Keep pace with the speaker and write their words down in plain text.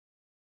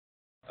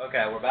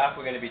Okay, we're back.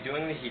 We're going to be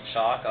doing the heat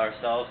shock. Our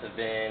cells have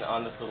been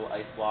on this little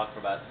ice block for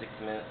about 6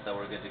 minutes, so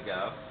we're good to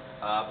go.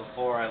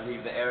 Before I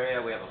leave the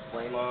area, we have a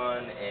flame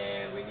on,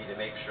 and we need to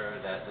make sure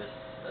that this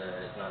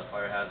is not a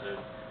fire hazard.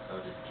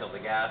 So just kill the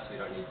gas. We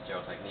don't need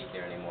sterile technique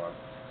here anymore,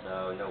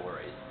 so no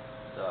worries.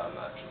 So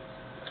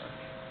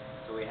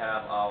we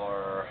have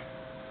our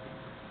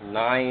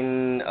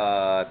 9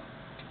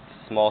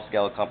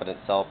 small-scale competent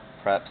cell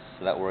preps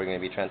that we're going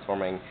to be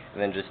transforming,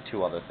 and then just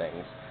 2 other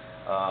things.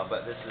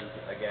 But this is,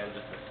 again,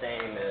 just the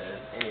same as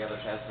any other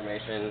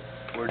transformation.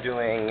 We're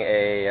doing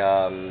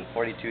a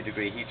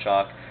 42-degree heat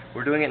shock.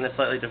 We're doing it in a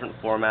slightly different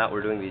format.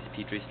 We're doing these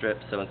Petri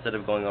strips, so instead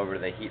of going over to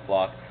the heat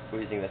block,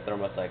 we're using the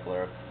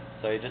thermocycler.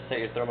 So you just set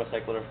your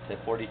thermocycler to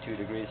 42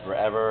 degrees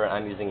forever.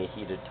 I'm using a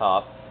heated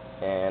top,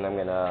 and I'm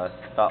going to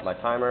stop my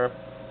timer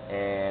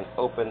and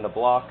open the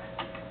block,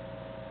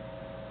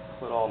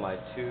 put all my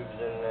tubes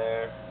in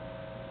there.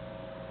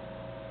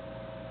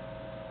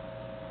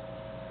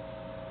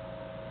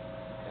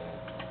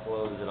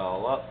 Close it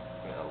all up.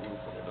 I'm going to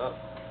loosen it up.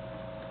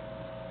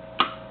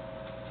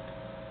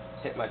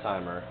 Hit my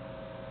timer.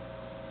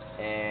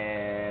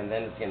 And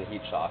then it's going to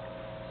heat shock.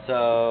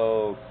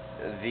 So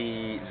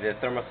the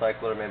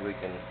thermocycler, maybe we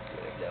can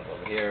do an example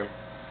over here,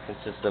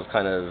 consists of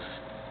kind of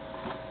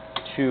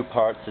 2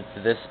 parts.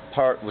 It's this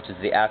part, which is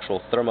the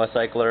actual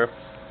thermocycler.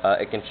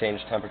 It can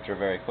change temperature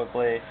very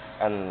quickly.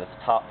 And then this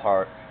top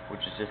part,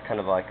 which is just kind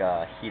of like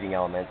a heating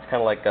element. It's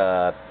kind of like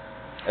a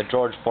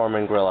George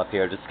Foreman grill up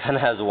here. Just kind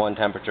of has one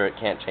temperature. It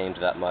can't change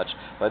that much.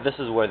 But this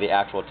is where the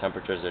actual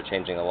temperatures are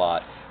changing a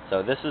lot.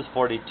 So this is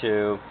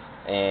 42,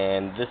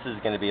 and this is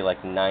going to be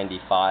like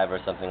 95 or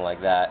something like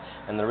that.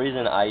 And the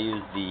reason I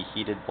use the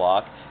heated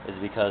block is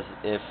because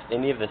if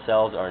any of the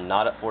cells are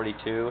not at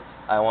 42,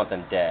 I want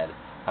them dead.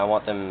 I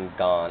want them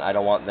gone. I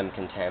don't want them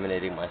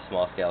contaminating my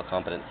small-scale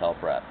competent cell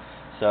prep.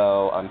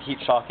 So I'm heat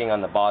shocking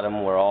on the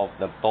bottom where all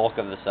the bulk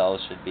of the cells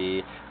should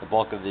be, the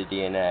bulk of the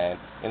DNA.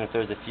 And if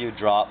there's a few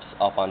drops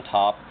up on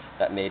top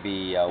that may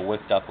be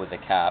whipped up with a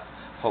cap,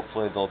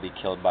 hopefully they'll be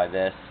killed by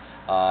this.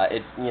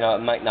 It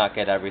might not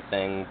get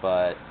everything,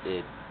 but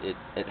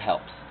it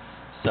helps.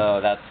 So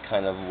that's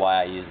kind of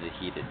why I use the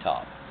heated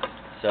top.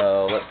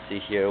 So let's see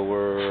here.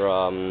 We're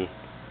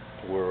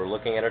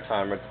looking at our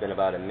timer. It's been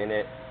about 1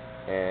 minute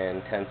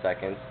and 10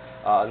 seconds.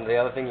 And the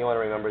other thing you want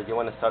to remember is you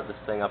want to start this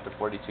thing up to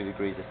 42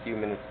 degrees a few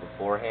minutes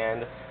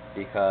beforehand,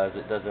 because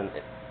it doesn't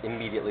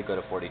immediately go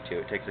to 42.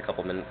 It takes a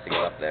couple minutes to get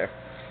up there.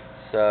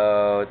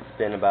 So it's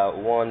been about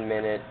 1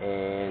 minute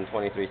and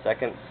 23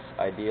 seconds.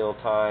 Ideal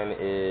time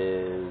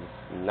is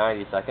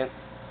 90 seconds.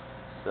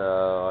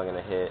 So I'm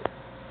going to hit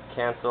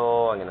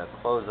cancel. I'm going to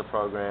close the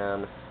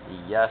program.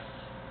 Yes,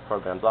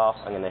 program's off.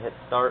 I'm going to hit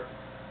start,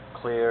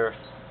 clear,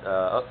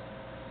 up,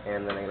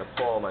 and then I'm going to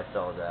pull all my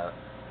cells out.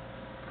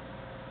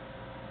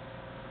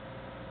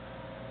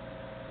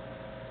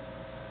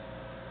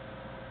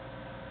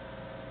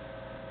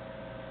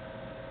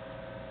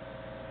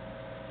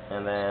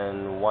 And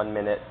then 1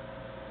 minute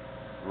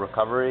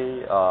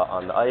recovery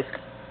on the ice.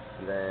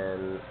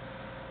 Then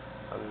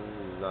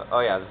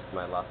oh yeah, this is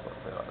my last one.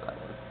 Forgot about that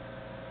one.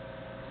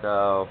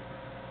 So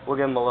we'll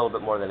give them a little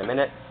bit more than 1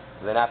 minute.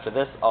 Then after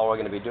this, all we're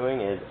going to be doing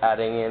is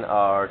adding in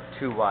our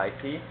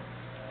 2YP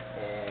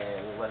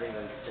and letting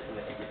them sit in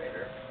the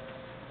incubator.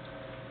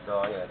 So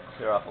I'm going to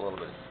clear off a little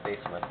bit of space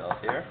for myself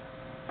here.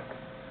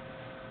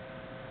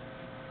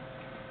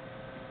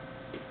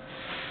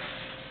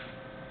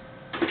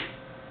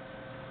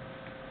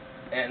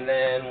 And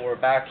then we're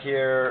back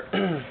here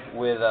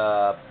with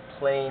a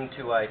plain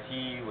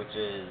 2IP, which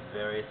is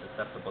very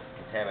susceptible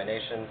to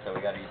contamination, so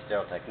we got to use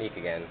sterile technique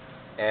again.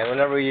 And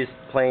whenever we use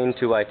plain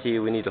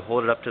 2IP, we need to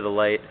hold it up to the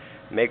light,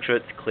 make sure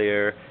it's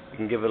clear. You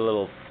can give it a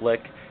little flick,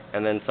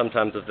 and then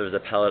sometimes if there's a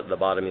pellet at the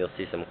bottom, you'll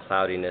see some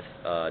cloudiness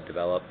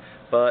develop.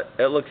 But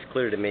it looks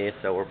clear to me,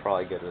 so we're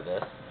probably good with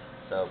this.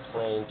 So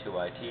plain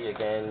 2IP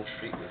again,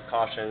 treat with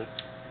caution,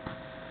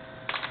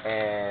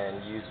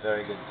 and use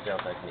very good sterile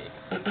technique.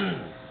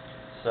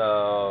 So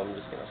I'm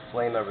just going to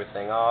flame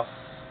everything off,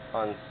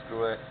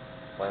 unscrew it,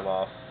 flame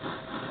off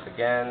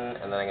again,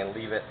 and then I'm going to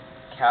leave it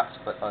capped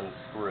but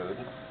unscrewed.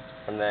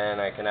 And then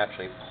I can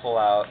actually pull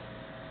out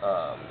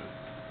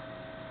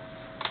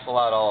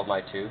all of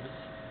my tubes.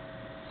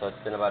 So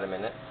it's been about 1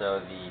 minute,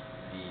 so the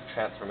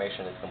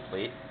transformation is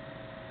complete.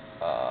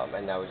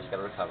 And now we just got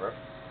to recover.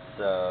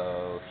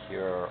 So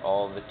here are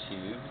all the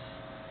tubes.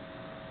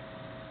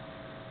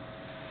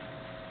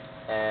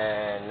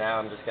 And now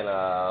I'm just going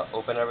to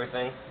open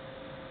everything.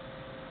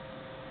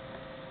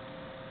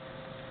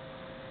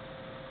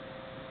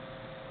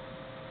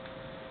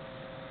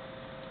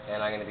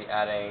 And I'm going to be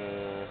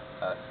adding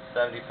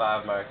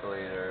 75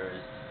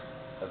 microliters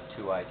of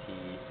 2IT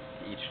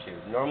to each tube.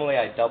 Normally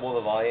I double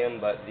the volume,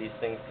 but these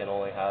things can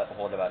only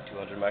hold about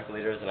 200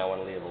 microliters, and I want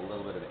to leave a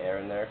little bit of air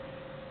in there.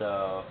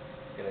 So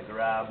I'm going to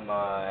grab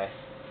my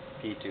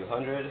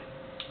P200,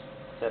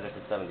 set it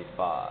to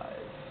 75,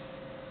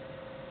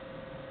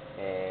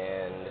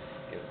 and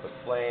give it a quick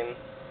flame.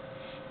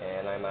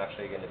 And I'm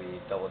actually going to be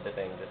double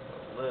dipping just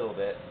a little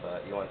bit,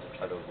 but you want to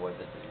try to avoid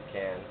this if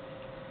you can.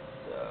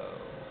 So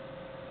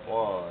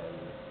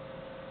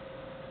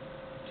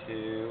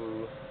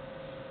 2,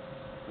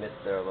 missed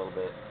there a little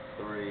bit,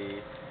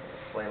 3,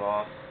 flame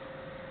off,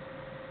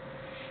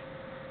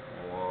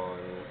 1,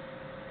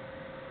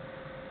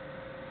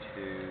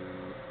 2,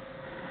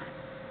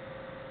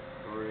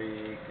 3,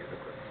 give it a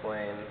quick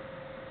flame,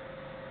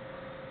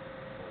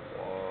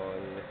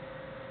 1,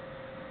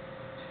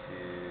 2,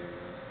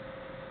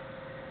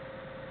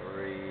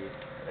 3,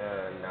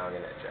 and now I'm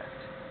going to eject.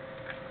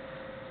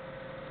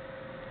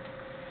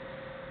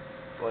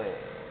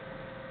 Flame.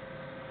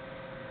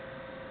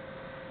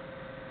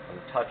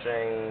 I'm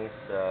touching,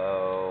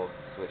 so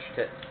switch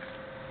tips.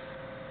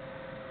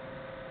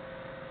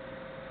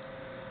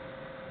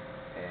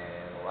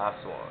 And the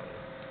last one.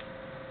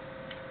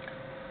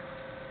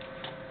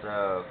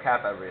 So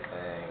cap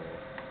everything.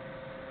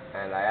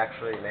 And I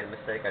actually made a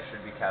mistake. I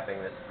should be capping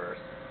this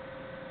first.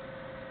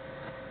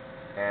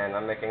 And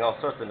I'm making all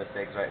sorts of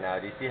mistakes right now.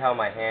 Do you see how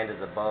my hand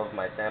is above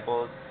my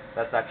samples?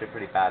 That's actually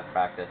pretty bad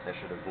practice. I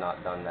should have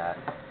not done that.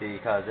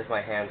 Because if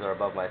my hands are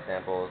above my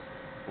samples,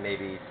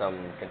 maybe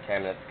some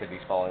contaminants could be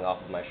falling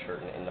off of my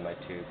shirt and into my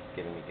tubes,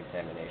 giving me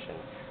contamination,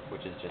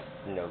 which is just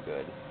no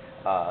good.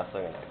 So I'm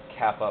going to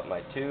cap up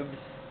my tubes,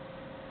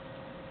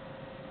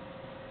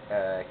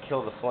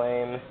 kill the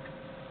flame,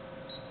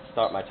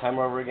 start my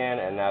timer over again,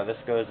 and now this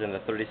goes in the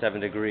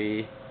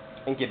 37-degree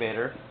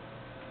incubator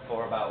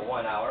for about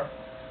 1 hour.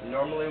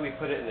 Normally we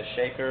put it in the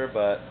shaker,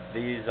 but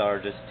these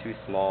are just too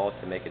small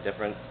to make a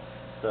difference,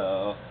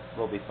 so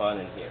it'll be fun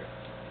in here.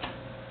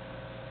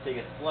 Take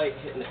a slight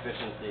hit in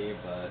efficiency,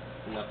 but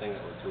nothing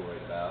that we're too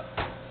worried about.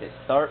 Hit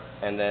start,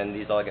 and then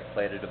these all get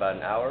plated about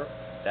an hour.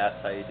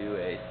 That's how you do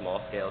a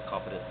small-scale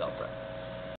confidence cell prep.